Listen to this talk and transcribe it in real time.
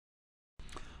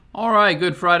All right,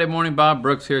 good Friday morning. Bob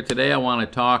Brooks here. Today I want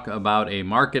to talk about a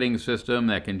marketing system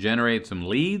that can generate some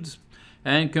leads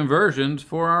and conversions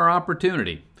for our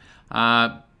opportunity.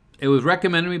 It was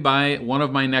recommended to me by one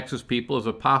of my Nexus people as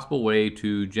a possible way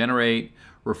to generate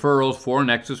referrals for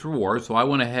Nexus Rewards, so I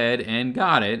went ahead and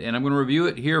got it, and I'm going to review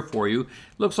it here for you. It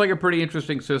looks like a pretty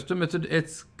interesting system.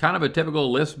 It's kind of a typical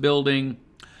list building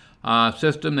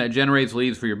system that generates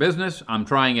leads for your business. I'm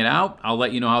trying it out. I'll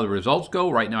let you know how the results go.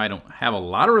 Right now I don't have a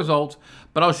lot of results,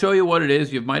 but I'll show you what it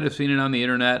is. You might have seen it on the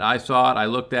internet. I saw it. I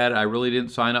looked at it. I really didn't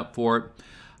sign up for it.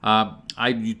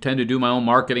 I tend to do my own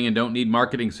marketing and don't need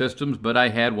marketing systems, but I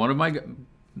had one of my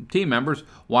team members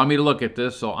want me to look at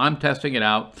this, so I'm testing it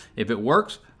out. If it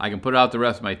works, I can put it out to the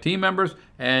rest of my team members,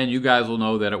 and you guys will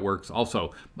know that it works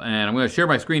also. And I'm going to share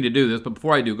my screen to do this, but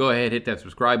before I do, go ahead, hit that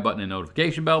subscribe button and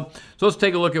notification bell. So let's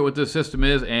take a look at what this system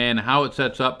is and how it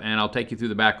sets up, and I'll take you through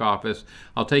the back office.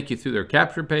 I'll take you through their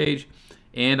capture page,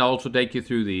 and I'll also take you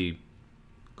through the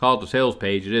call to sales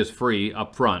page. It is free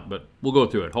up front, but we'll go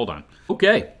through it. Hold on.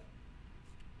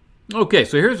 Okay,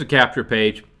 so here's the capture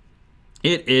page.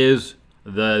 It is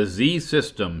the Z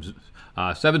Systems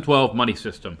 712 money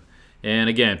system. And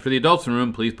again, for the adults in the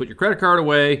room, please put your credit card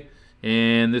away.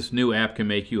 And this new app can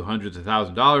make you hundreds of thousands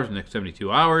of dollars in the next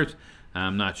 72 hours.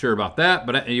 I'm not sure about that,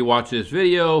 but you watch this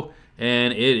video,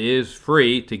 and it is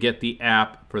free to get the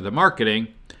app for the marketing.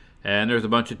 And there's a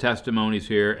bunch of testimonies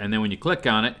here. And then when you click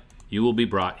on it, you will be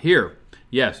brought here.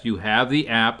 Yes, you have the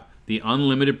app, the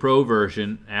Unlimited Pro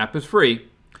version. App is free,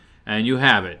 and you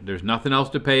have it. There's nothing else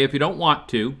to pay if you don't want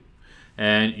to,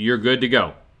 and you're good to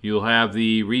go. You'll have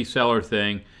the reseller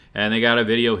thing, and they got a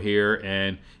video here.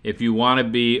 And if you want to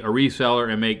be a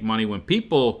reseller and make money when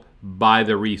people buy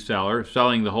the reseller,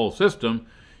 selling the whole system,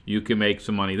 you can make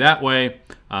some money that way.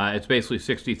 It's basically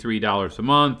 $63 a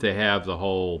month. They have the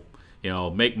whole,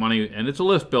 make money, and it's a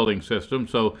list building system.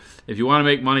 So if you want to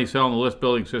make money selling the list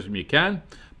building system, you can.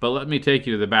 But let me take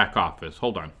you to the back office.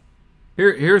 Hold on.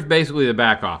 Here's basically the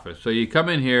back office. So you come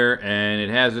in here, and it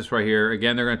has this right here.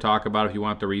 Again, they're going to talk about if you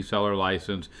want the reseller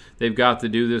license. They've got to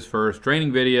do this first.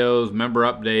 Training videos, member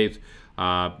updates,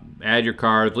 add your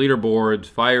cards, leaderboards,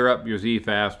 fire up your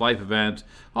ZFast, life events,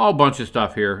 all bunch of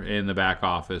stuff here in the back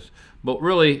office. But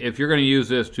really, if you're going to use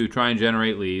this to try and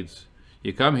generate leads,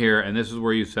 you come here, and this is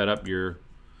where you set up your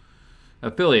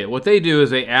affiliate. What they do is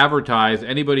they advertise.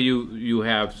 Anybody you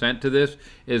have sent to this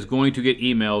is going to get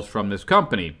emails from this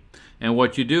company. And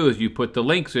what you do is you put the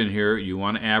links in here. You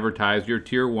want to advertise your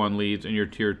Tier 1 leads and your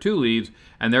Tier 2 leads,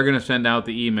 and they're going to send out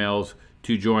the emails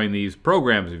to join these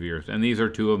programs of yours. And these are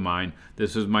two of mine.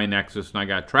 This is my Nexus, and I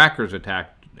got trackers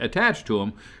attached to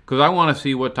them because I want to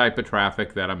see what type of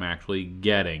traffic that I'm actually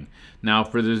getting. Now,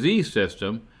 for the Z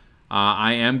system,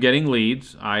 I am getting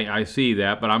leads. I see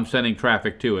that, but I'm sending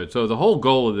traffic to it. So the whole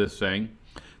goal of this thing,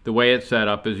 the way it's set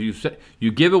up, is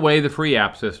you give away the free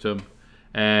app system,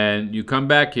 and you come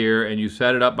back here and you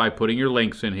set it up by putting your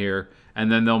links in here,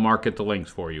 and then they'll market the links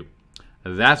for you.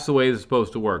 That's the way it's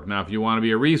supposed to work. Now, if you want to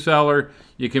be a reseller,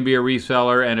 you can be a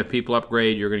reseller, and if people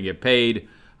upgrade, you're going to get paid.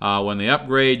 When they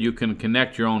upgrade, you can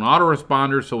connect your own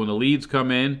autoresponder, so when the leads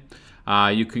come in,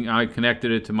 I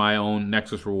connected it to my own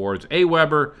Nexus Rewards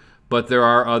AWeber, but there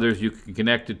are others you can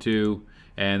connect it to,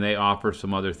 and they offer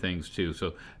some other things too.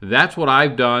 So that's what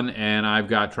I've done, and I've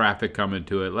got traffic coming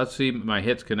to it. Let's see my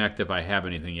Hits Connect if I have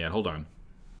anything yet. Hold on.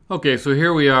 Okay, so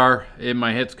here we are in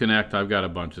my Hits Connect. I've got a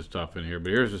bunch of stuff in here,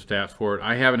 but here's the stats for it.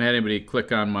 I haven't had anybody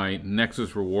click on my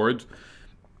Nexus Rewards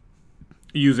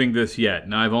using this yet.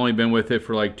 Now, I've only been with it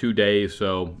for like 2 days,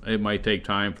 so it might take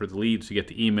time for the leads to get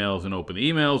the emails and open the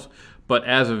emails. But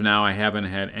as of now, I haven't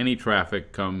had any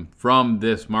traffic come from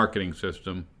this marketing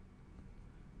system.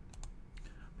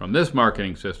 From this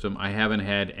marketing system, I haven't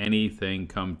had anything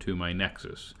come to my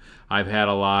Nexus. I've had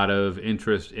a lot of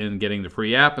interest in getting the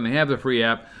free app, and they have the free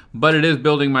app, but it is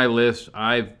building my list.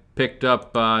 I've picked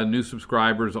up new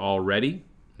subscribers already.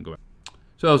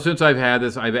 So since I've had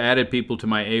this, I've added people to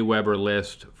my AWeber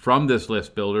list from this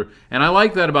list builder, and I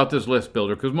like that about this list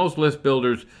builder because most list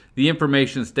builders, the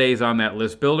information stays on that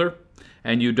list builder,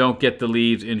 and you don't get the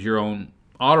leads into your own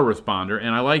autoresponder.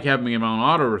 And I like having my own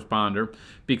autoresponder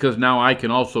because now I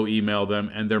can also email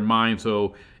them, and they're mine.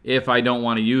 So if I don't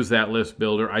want to use that list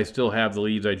builder, I still have the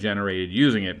leads I generated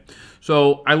using it.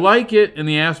 So I like it in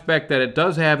the aspect that it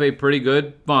does have a pretty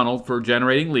good funnel for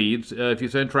generating leads. If you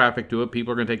send traffic to it,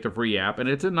 people are going to take the free app, and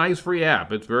it's a nice free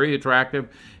app. It's very attractive.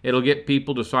 It'll get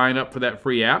people to sign up for that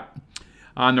free app.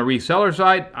 On the reseller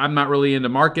side, I'm not really into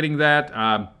marketing that.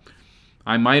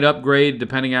 I might upgrade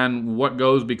depending on what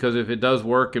goes, because if it does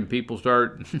work and people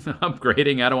start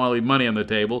upgrading, I don't want to leave money on the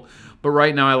table. But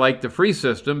right now I like the free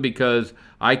system because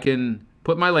I can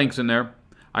put my links in there.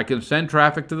 I can send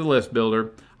traffic to the list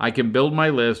builder. I can build my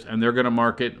list, and they're going to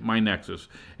market my Nexus.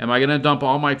 Am I going to dump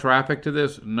all my traffic to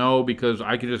this? No, because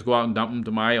I can just go out and dump them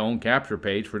to my own capture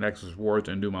page for Nexus Rewards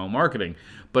and do my own marketing.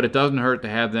 But it doesn't hurt to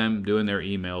have them doing their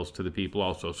emails to the people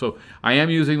also. So I am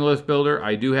using the list builder.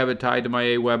 I do have it tied to my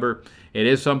Aweber. It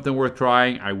is something worth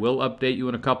trying. I will update you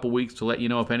in a couple weeks to let you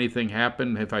know if anything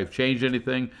happened, if I've changed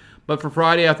anything. But for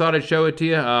Friday, I thought I'd show it to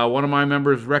you. One of my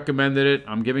members recommended it.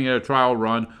 I'm giving it a trial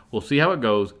run. We'll see how it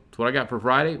goes. That's what I got for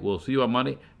Friday. We'll see you on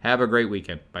Monday. Have a great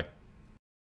weekend. Bye.